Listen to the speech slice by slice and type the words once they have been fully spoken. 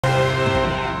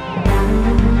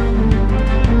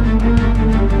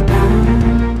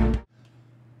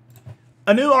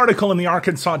A new article in the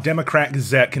Arkansas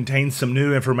Democrat-Gazette contains some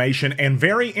new information and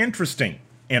very interesting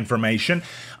information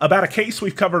about a case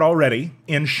we've covered already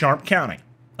in Sharp County.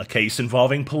 A case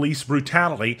involving police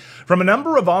brutality from a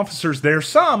number of officers there,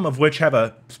 some of which have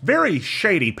a very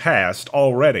shady past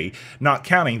already, not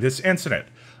counting this incident.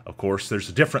 Of course, there's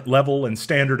a different level and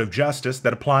standard of justice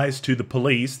that applies to the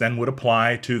police than would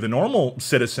apply to the normal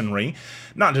citizenry,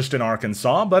 not just in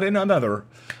Arkansas, but in another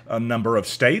number of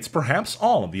states, perhaps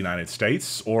all of the United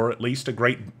States, or at least a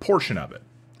great portion of it.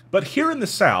 But here in the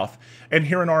South, and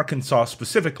here in Arkansas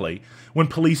specifically, when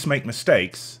police make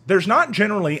mistakes, there's not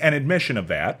generally an admission of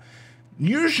that.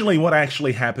 Usually what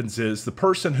actually happens is the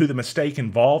person who the mistake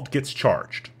involved gets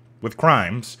charged with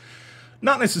crimes,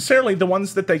 not necessarily the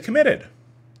ones that they committed.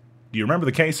 Do you remember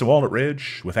the case of Walnut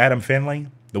Ridge with Adam Finley?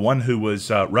 The one who was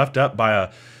roughed up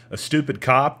by a stupid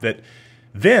cop that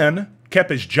then kept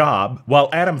his job while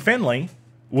Adam Finley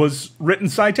was written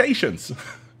citations.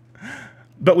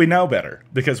 But we know better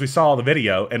because we saw the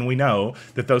video and we know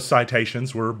that those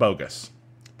citations were bogus.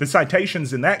 The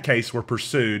citations in that case were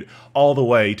pursued all the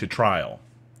way to trial.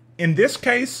 In this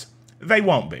case, they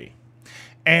won't be.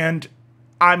 And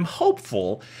I'm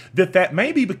hopeful that that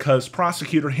may be because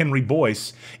Prosecutor Henry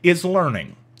Boyce is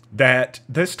learning that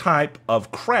this type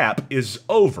of crap is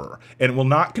over and will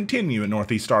not continue in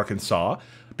Northeast Arkansas,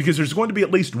 because there's going to be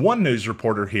at least one news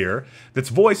reporter here that's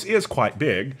voice is quite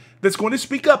big that's going to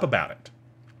speak up about it.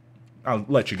 I'll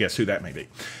let you guess who that may be.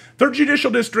 3rd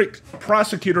Judicial District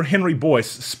Prosecutor Henry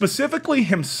Boyce specifically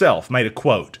himself made a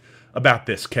quote about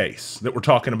this case that we're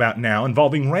talking about now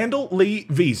involving Randall Lee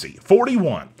Veazey,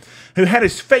 41, who had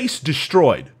his face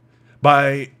destroyed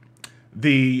by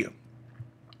the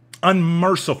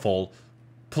unmerciful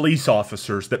police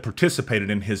officers that participated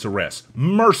in his arrest.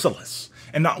 Merciless.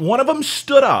 And not one of them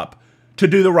stood up to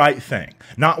do the right thing.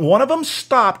 Not one of them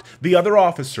stopped the other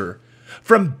officer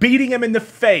from beating him in the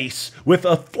face with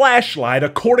a flashlight,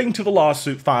 according to the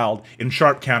lawsuit filed in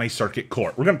Sharp County Circuit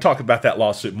Court. We're going to talk about that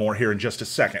lawsuit more here in just a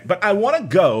second. But I want to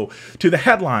go to the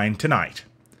headline tonight,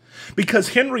 because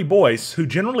Henry Boyce, who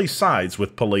generally sides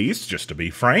with police, just to be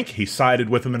frank, he sided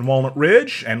with them in Walnut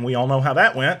Ridge, and we all know how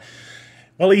that went.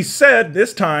 Well, he said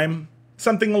this time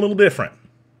something a little different.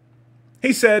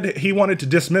 He said he wanted to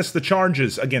dismiss the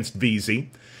charges against Veazey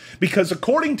because,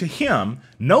 according to him,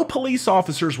 no police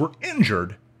officers were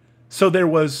injured, so there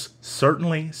was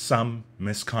certainly some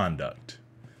misconduct.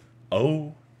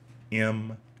 OMG.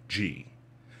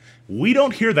 We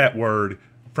don't hear that word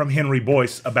from Henry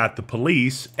Boyce about the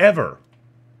police ever.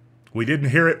 We didn't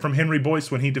hear it from Henry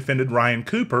Boyce when he defended Ryan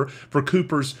Cooper for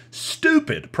Cooper's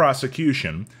stupid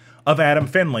prosecution of Adam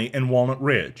Finley in Walnut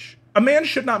Ridge. A man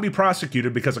should not be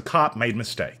prosecuted because a cop made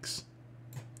mistakes.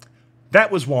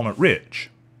 That was Walnut Ridge.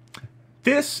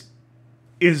 This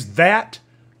is that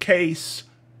case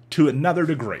to another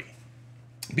degree.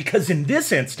 Because in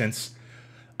this instance,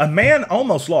 a man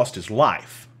almost lost his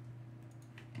life.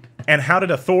 And how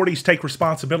did authorities take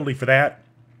responsibility for that?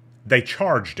 They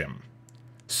charged him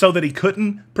so that he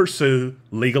couldn't pursue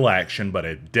legal action, but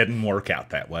it didn't work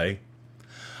out that way.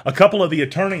 A couple of the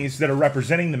attorneys that are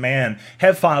representing the man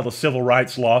have filed a civil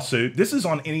rights lawsuit. This is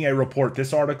on NEA Report,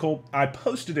 this article. I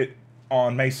posted it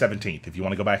on May 17th, if you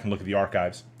want to go back and look at the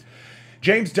archives.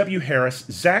 James W. Harris,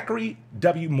 Zachary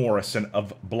W. Morrison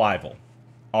of Blytheville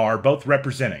are both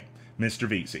representing Mr.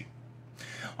 Veazey.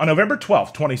 On November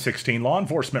 12, 2016, law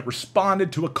enforcement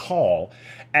responded to a call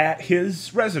at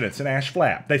his residence in Ash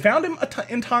Flat. They found him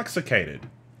intoxicated.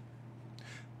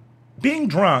 Being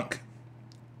drunk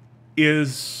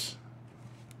is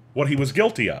what he was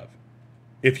guilty of,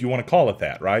 if you want to call it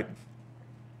that, right?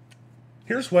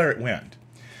 Here's where it went.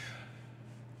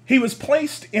 He was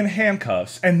placed in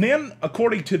handcuffs, and then,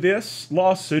 according to this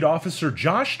lawsuit, Officer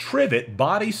Josh Trivett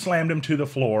body slammed him to the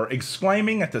floor,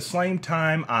 exclaiming at the same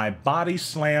time, "I body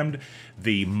slammed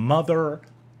the mother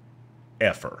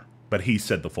effer." But he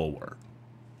said the full word.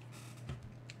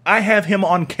 I have him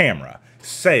on camera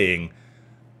saying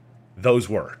those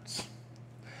words.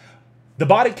 The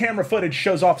body camera footage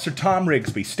shows Officer Tom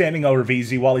Rigsby standing over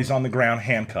Veazey while he's on the ground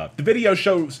handcuffed. The video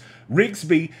shows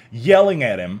Rigsby yelling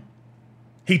at him.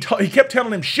 He kept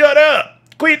telling him, "Shut up!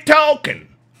 Quit talking!"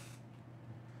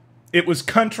 It was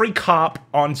country cop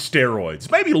on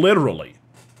steroids, maybe literally.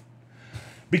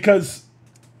 Because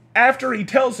after he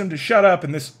tells him to shut up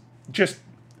in this just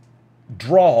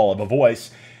drawl of a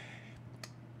voice,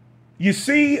 you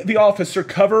see the officer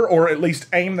cover or at least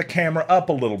aim the camera up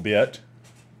a little bit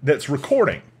that's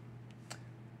recording.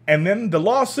 And then the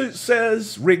lawsuit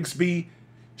says Rigsby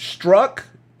struck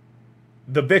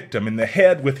the victim in the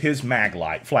head with his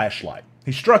flashlight.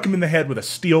 He struck him in the head with a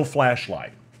steel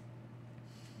flashlight.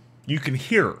 You can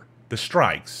hear the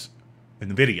strikes in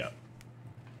the video.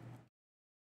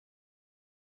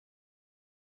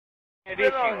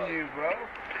 Spit on you, bro.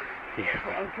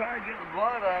 I'm trying to get the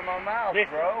blood out of my mouth,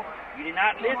 bro. You did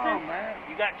not listen? Come on, man.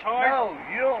 You got charged? No,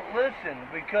 you don't listen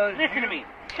because Listen to me.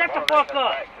 Shut the fuck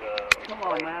up. Come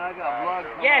on, man. I got blood.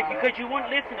 Yeah, because you wouldn't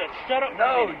listen to shut up.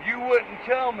 No, you wouldn't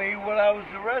tell me what I was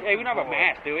arrested Hey, we don't have a for.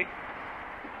 mask, do we?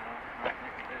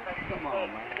 Come on,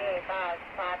 man.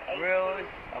 Really?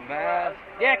 A mask?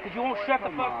 Yeah, because you won't shut the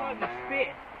Come fuck on, up and man.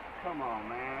 spit. Come on,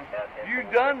 man. You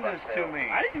done this to me.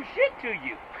 I didn't do shit to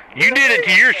you. You did it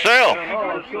to yourself.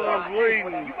 Oh, so I'm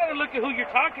bleeding. You better look at who you're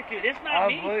talking to. This not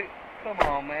me. Come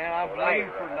on, man. I bleed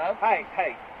for nothing.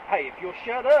 Hey, if you'll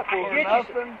shut up, For we'll get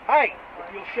nothing? you. Hey,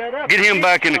 if you'll shut up. Get we'll him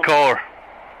back in the you car.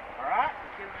 All right?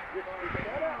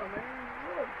 Shut up, man.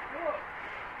 Look.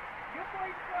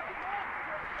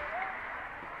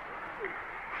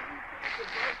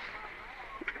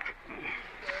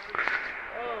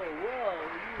 Oh, well,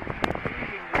 you're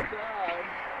bleeding inside.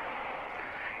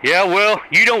 Yeah, well,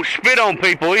 you don't spit on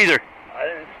people either. I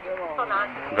didn't spit on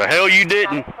them. The hell you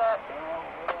didn't.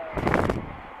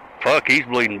 Fuck, he's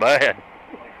bleeding bad.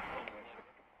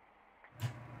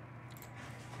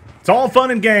 It's all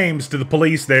fun and games to the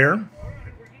police there.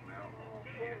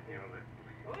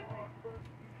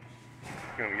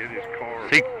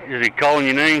 Is he calling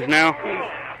you names now?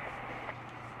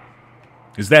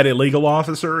 Is that illegal,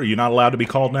 officer? Are you not allowed to be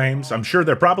called names? I'm sure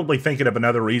they're probably thinking of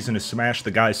another reason to smash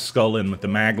the guy's skull in with the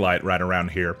mag light right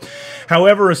around here.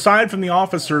 However, aside from the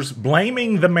officers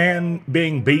blaming the man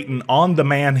being beaten on the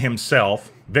man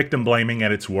himself, victim blaming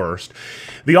at its worst,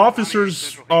 the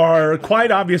officers are quite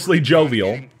obviously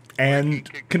jovial and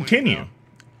continue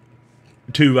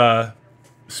to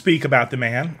speak about the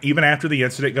man even after the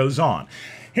incident goes on.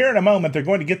 Here in a moment, they're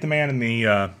going to get the man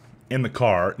in the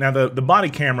car. Now, the body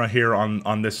camera here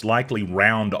on this likely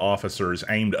round officer is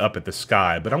aimed up at the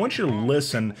sky, but I want you to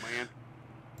listen.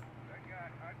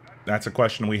 That's a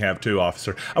question we have too,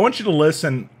 officer. I want you to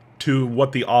listen to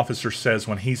what the officer says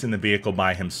when he's in the vehicle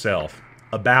by himself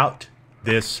about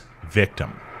this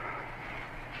victim.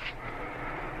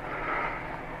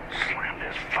 Slam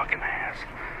his fucking ass.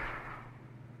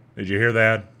 Did you hear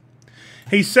that?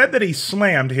 He said that he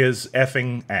slammed his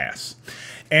effing ass.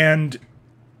 And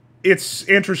it's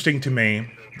interesting to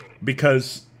me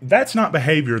because that's not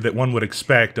behavior that one would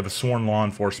expect of a sworn law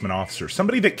enforcement officer.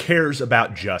 Somebody that cares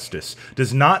about justice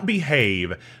does not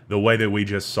behave the way that we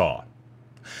just saw.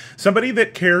 Somebody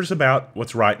that cares about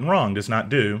what's right and wrong does not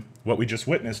do what we just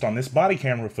witnessed on this body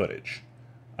camera footage.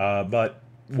 But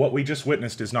what we just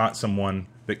witnessed is not someone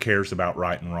that cares about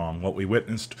right and wrong. What we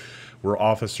witnessed were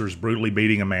officers brutally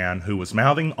beating a man who was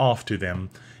mouthing off to them,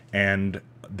 and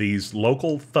these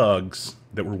local thugs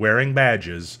that were wearing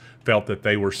badges felt that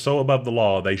they were so above the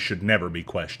law they should never be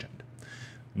questioned.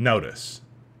 Notice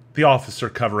the officer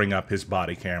covering up his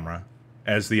body camera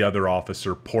as the other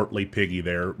officer, portly piggy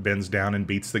there, bends down and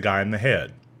beats the guy in the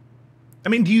head. I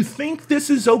mean, do you think this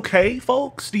is okay,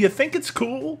 folks? Do you think it's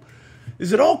cool?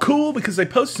 Is it all cool because they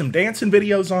post some dancing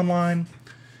videos online?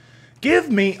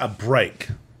 Give me a break.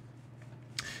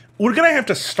 We're going to have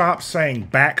to stop saying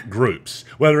back groups,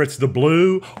 whether it's the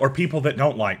blue or people that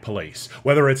don't like police,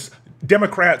 whether it's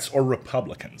Democrats or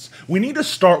Republicans. We need to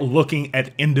start looking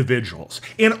at individuals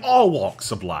in all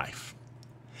walks of life.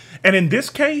 And in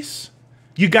this case,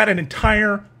 you got an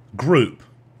entire group,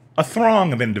 a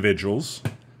throng of individuals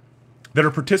that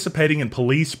are participating in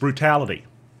police brutality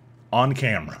on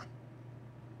camera.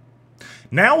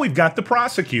 Now we've got the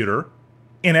prosecutor,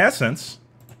 in essence,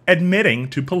 admitting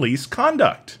to police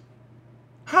conduct.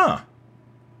 Huh.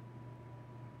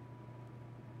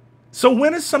 So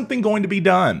when is something going to be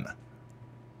done?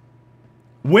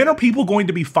 When are people going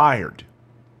to be fired?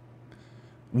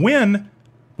 When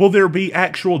will there be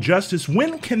actual justice?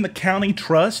 When can the county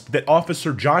trust that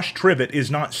Officer Josh Trivett is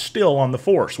not still on the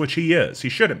force, which he is? He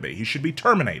shouldn't be. He should be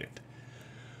terminated.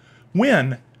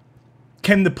 When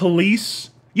can the police,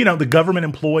 the government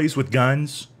employees with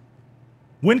guns,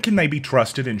 when can they be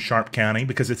trusted in Sharp County?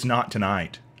 Because it's not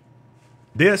tonight.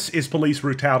 This is police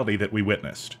brutality that we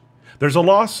witnessed. There's a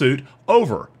lawsuit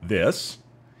over this,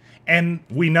 and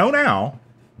we know now,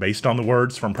 based on the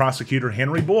words from Prosecutor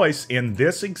Henry Boyce in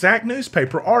this exact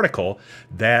newspaper article,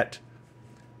 that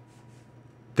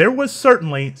there was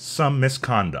certainly some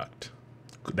misconduct.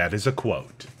 That is a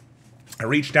quote. I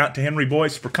reached out to Henry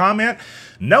Boyce for comment.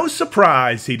 No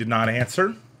surprise he did not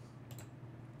answer.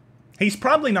 He's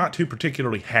probably not too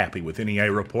particularly happy with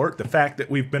NEA report, the fact that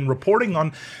we've been reporting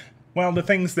on, well, the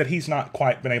things that he's not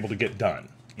quite been able to get done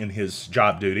in his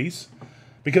job duties.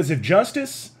 Because if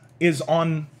justice is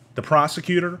on the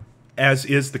prosecutor as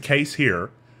is the case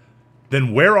here,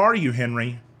 then where are you,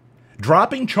 Henry?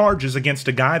 Dropping charges against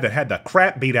a guy that had the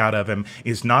crap beat out of him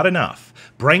is not enough.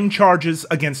 Bring charges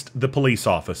against the police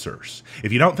officers.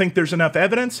 If you don't think there's enough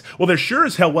evidence, well, there sure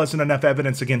as hell wasn't enough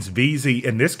evidence against VZ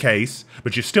in this case,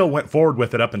 but you still went forward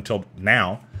with it up until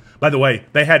now. By the way,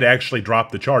 they had to actually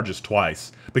drop the charges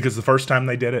twice, because the first time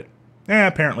they did it,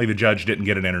 apparently the judge didn't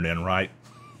get it entered in right.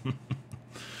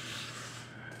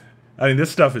 I mean,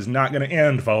 this stuff is not going to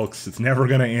end, folks. It's never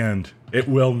going to end. It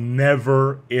will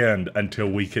never end until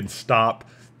we can stop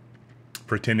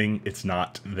pretending it's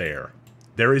not there.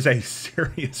 There is a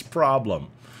serious problem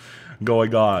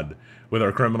going on with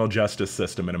our criminal justice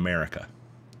system in America.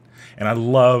 And I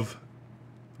love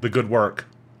the good work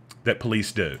that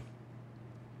police do.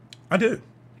 I do.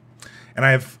 And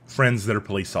I have friends that are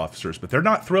police officers, but they're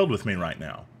not thrilled with me right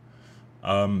now.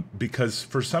 Because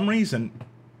for some reason,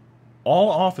 all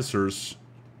officers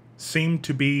seem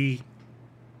to be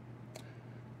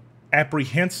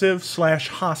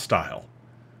apprehensive/hostile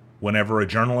whenever a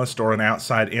journalist or an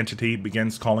outside entity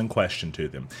begins calling question to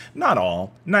them. Not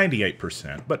all,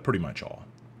 98%, but pretty much all.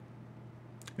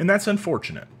 And that's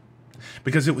unfortunate,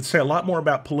 because it would say a lot more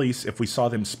about police if we saw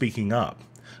them speaking up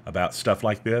about stuff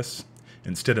like this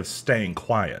instead of staying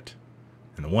quiet,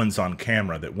 and the ones on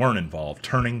camera that weren't involved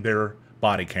turning their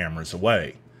body cameras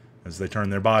away as they turn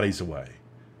their bodies away,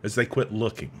 as they quit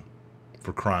looking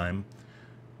for crime,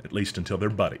 at least until their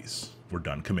buddies were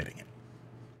done committing it.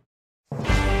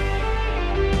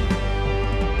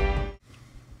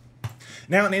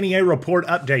 Now an NEA Report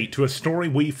update to a story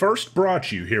we first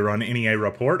brought you here on NEA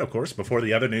Report, of course, before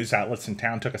the other news outlets in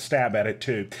town took a stab at it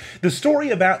too. The story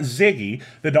about Ziggy,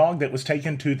 the dog that was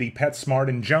taken to the PetSmart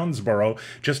in Jonesboro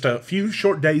just a few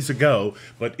short days ago,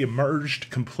 but emerged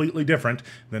completely different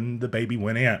than the baby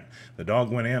went in. The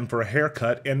dog went in for a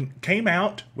haircut and came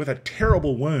out with a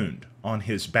terrible wound on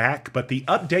his back, but the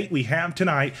update we have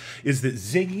tonight is that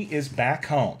Ziggy is back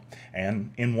home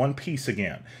and in one piece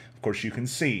again. Of course, you can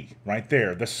see right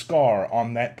there the scar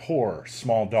on that poor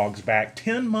small dog's back,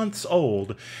 10 months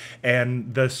old,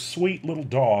 and the sweet little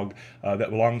dog that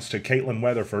belongs to Caitlin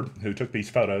Weatherford, who took these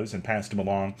photos and passed them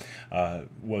along,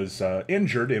 was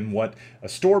injured in what a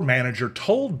store manager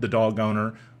told the dog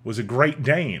owner was a Great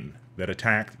Dane that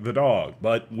attacked the dog.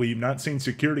 But we've not seen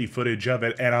security footage of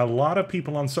it, and a lot of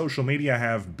people on social media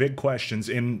have big questions,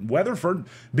 in Weatherford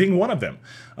being one of them,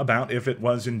 about if it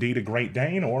was indeed a Great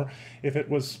Dane or if it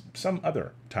was some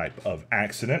other type of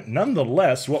accident.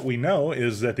 Nonetheless, what we know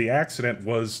is that the accident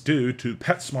was due to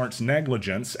PetSmart's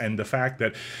negligence and the fact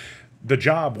that the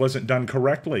job wasn't done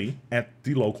correctly at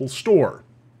the local store.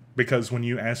 Because when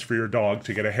you ask for your dog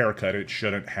to get a haircut, it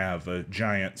shouldn't have a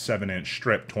giant 7-inch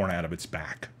strip torn out of its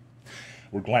back.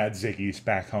 We're glad Ziggy's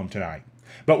back home tonight.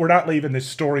 But we're not leaving this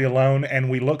story alone, and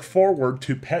we look forward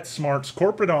to PetSmart's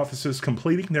corporate offices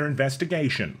completing their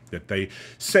investigation that they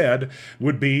said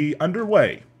would be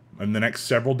underway in the next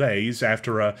several days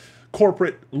after a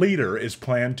corporate leader is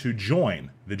planned to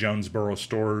join the Jonesboro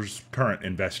store's current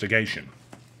investigation.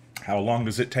 How long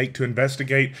does it take to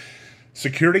investigate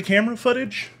security camera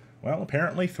footage? Well,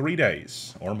 apparently 3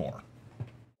 days or more.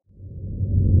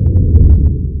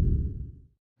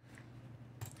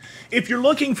 If you're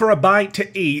looking for a bite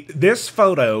to eat, this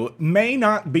photo may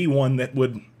not be one that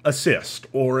would assist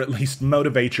or at least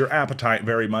motivate your appetite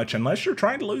very much unless you're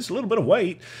trying to lose a little bit of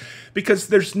weight, because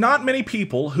there's not many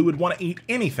people who would want to eat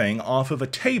anything off of a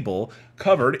table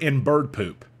covered in bird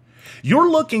poop.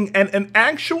 You're looking at an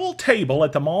actual table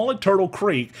at the mall at Turtle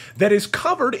Creek that is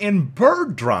covered in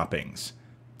bird droppings.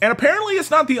 And apparently it's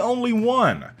not the only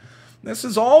one. This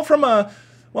is all from a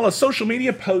social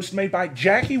media post made by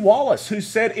Jackie Wallace, who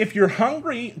said, if you're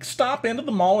hungry, stop into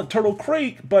the mall at Turtle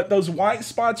Creek, but those white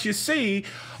spots you see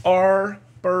are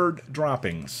bird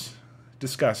droppings.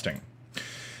 Disgusting.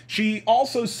 She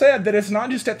also said that it's not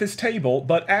just at this table,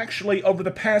 but actually over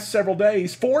the past several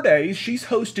days, 4 days, she's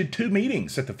hosted 2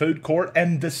 meetings at the food court,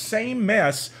 and the same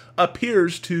mess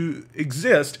appears to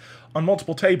exist on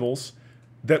multiple tables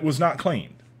that was not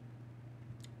cleaned.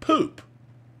 Poop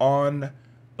on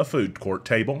a food court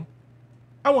table.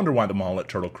 I wonder why the mall at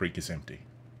Turtle Creek is empty.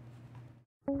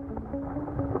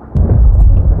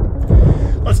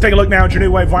 Let's take a look now at your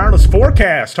New Wave Wireless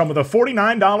forecast, home with a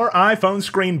 $49 iPhone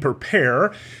screen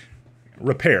repair.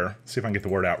 See if I can get the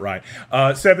word out right.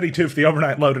 72 for the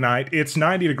overnight low tonight. It's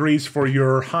 90 degrees for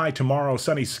your high tomorrow.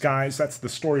 Sunny skies. That's the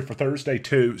story for Thursday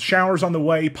too. Showers on the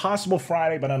way. Possible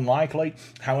Friday, but unlikely.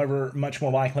 However, much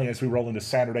more likely as we roll into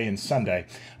Saturday and Sunday.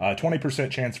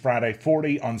 20% chance Friday,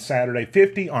 40 on Saturday,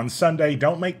 50 on Sunday.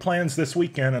 Don't make plans this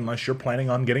weekend unless you're planning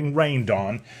on getting rained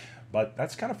on. but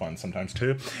that's kind of fun sometimes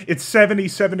too. It's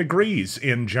 77 degrees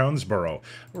in Jonesboro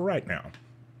right now.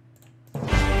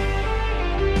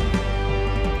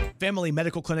 Family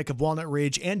Medical Clinic of Walnut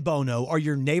Ridge and Bono are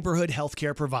your neighborhood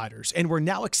healthcare providers, and we're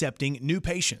now accepting new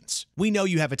patients. We know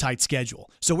you have a tight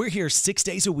schedule, so we're here 6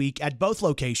 days a week at both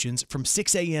locations from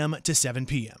 6 a.m. to 7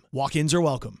 p.m. Walk-ins are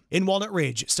welcome. In Walnut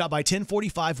Ridge, stop by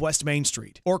 1045 West Main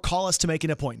Street or call us to make an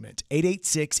appointment,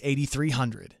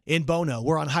 886-8300. In Bono,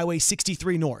 we're on Highway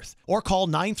 63 North or call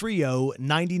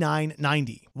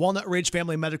 930-9990. Walnut Ridge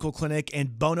Family Medical Clinic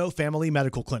and Bono Family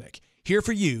Medical Clinic, here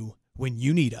for you when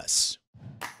you need us.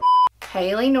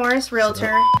 Haley Norris,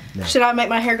 Realtor. No. Should I make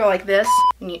my hair go like this?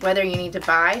 Whether you need to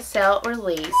buy, sell, or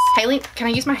lease. Haley, can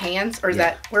I use my hands? Or is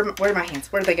that, where are my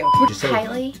hands? Where do they go? Just say,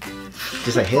 Haley.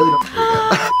 Just say Haley.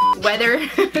 Whether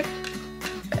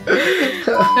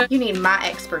you need my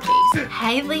expertise.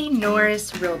 Haley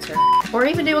Norris, Realtor. Or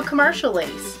even do a commercial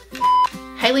lease.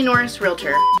 Haley Norris,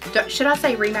 Realtor. Should I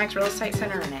say Remax Real Estate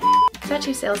Center or not? Is that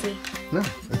too salesy? No,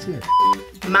 that's good.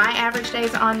 My average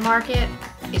days on market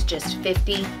is just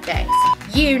 50 days.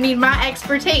 You need my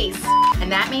expertise. And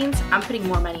that means I'm putting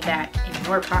more money back in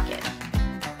your pocket.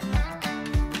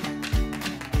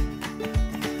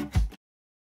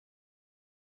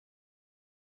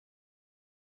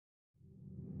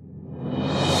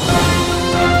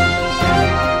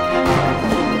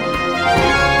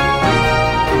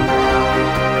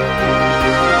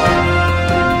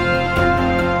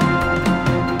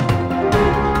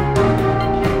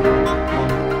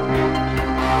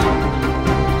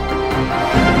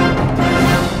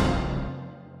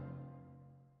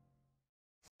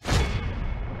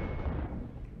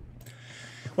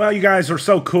 Well, you guys are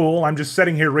so cool. I'm just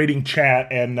sitting here reading chat,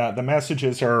 and the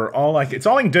messages are all like, it's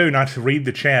all I can do not to read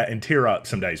the chat and tear up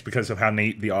some days because of how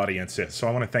neat the audience is. So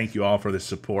I want to thank you all for the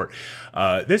support.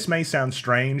 This may sound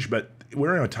strange, but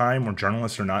we're in a time where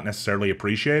journalists are not necessarily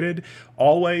appreciated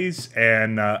always,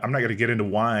 and I'm not going to get into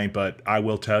why, but I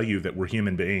will tell you that we're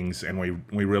human beings, and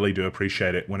we really do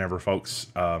appreciate it whenever folks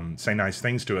say nice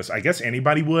things to us. I guess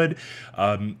anybody would,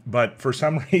 but for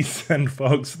some reason,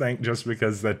 folks think just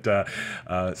because that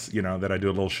you know, that I do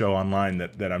a little show online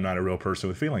that I'm not a real person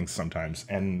with feelings sometimes,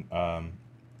 and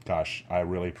gosh, I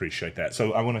really appreciate that.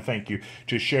 So I want to thank you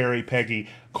to Sherry, Peggy,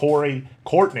 Corey,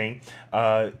 Courtney.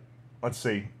 Let's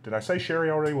see. Did I say Sherry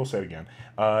already? We'll say it again.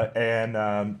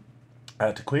 And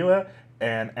Tequila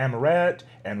and Amaret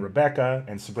and Rebecca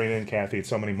and Sabrina and Kathy and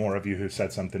so many more of you who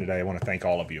said something today. I want to thank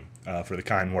all of you for the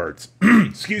kind words.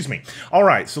 Excuse me. All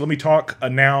right, so let me talk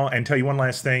now and tell you one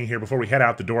last thing here before we head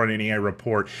out the door on NEA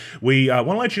Report. We want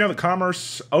to let you know that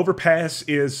Commerce Overpass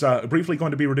is briefly going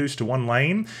to be reduced to one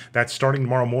lane. That's starting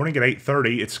tomorrow morning at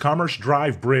 8:30. It's Commerce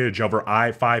Drive Bridge over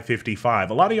I-555.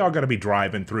 A lot of y'all are going to be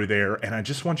driving through there, and I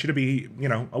just want you to be, you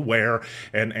know, aware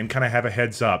and kind of have a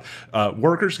heads up.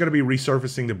 Workers are going to be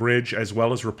resurfacing the bridge as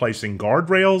well as replacing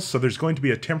guardrails, so there's going to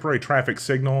be a temporary traffic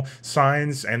signal,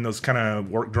 signs, and those kind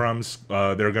of work drums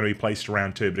that are going to be placed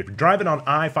around too. But if you're driving on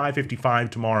I-555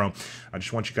 tomorrow, I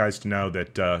just want you guys to know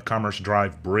that Commerce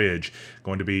Drive Bridge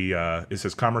going to be, it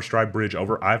says Commerce Drive Bridge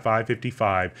over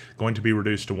I-555, going to be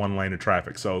reduced to one lane of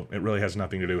traffic. So it really has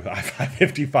nothing to do with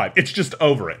I-555. It's just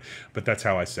over it, but that's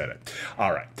how I said it.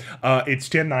 All right. It's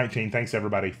 10:19. Thanks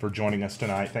everybody for joining us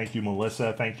tonight. Thank you,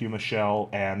 Melissa. Thank you, Michelle.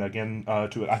 And again,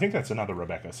 I think that's another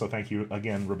Rebecca. So thank you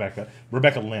again,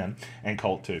 Rebecca Lynn, and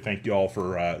Colt too. Thank you all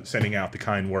for sending out the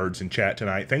kind words in chat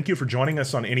tonight. Thank you for joining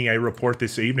us on NEA Report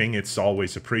this evening. It's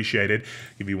always appreciated.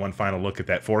 Give you one final look at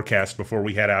that forecast before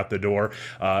we head out the door.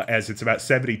 As it's about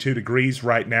 72 degrees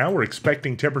right now. We're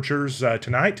expecting temperatures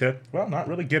tonight to, well, not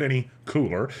really get any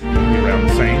cooler. It'll be around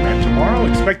the same. And tomorrow,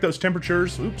 expect those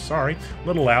temperatures, oops, sorry, a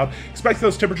little loud. Expect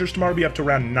those temperatures tomorrow to be up to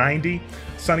around 90.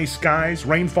 Sunny skies,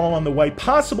 rainfall on the way,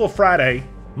 possible Friday,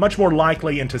 much more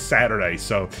likely into Saturday.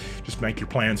 So just make your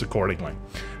plans accordingly.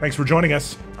 Thanks for joining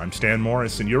us. I'm Stan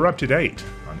Morris, and you're up to date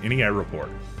on NEA Report.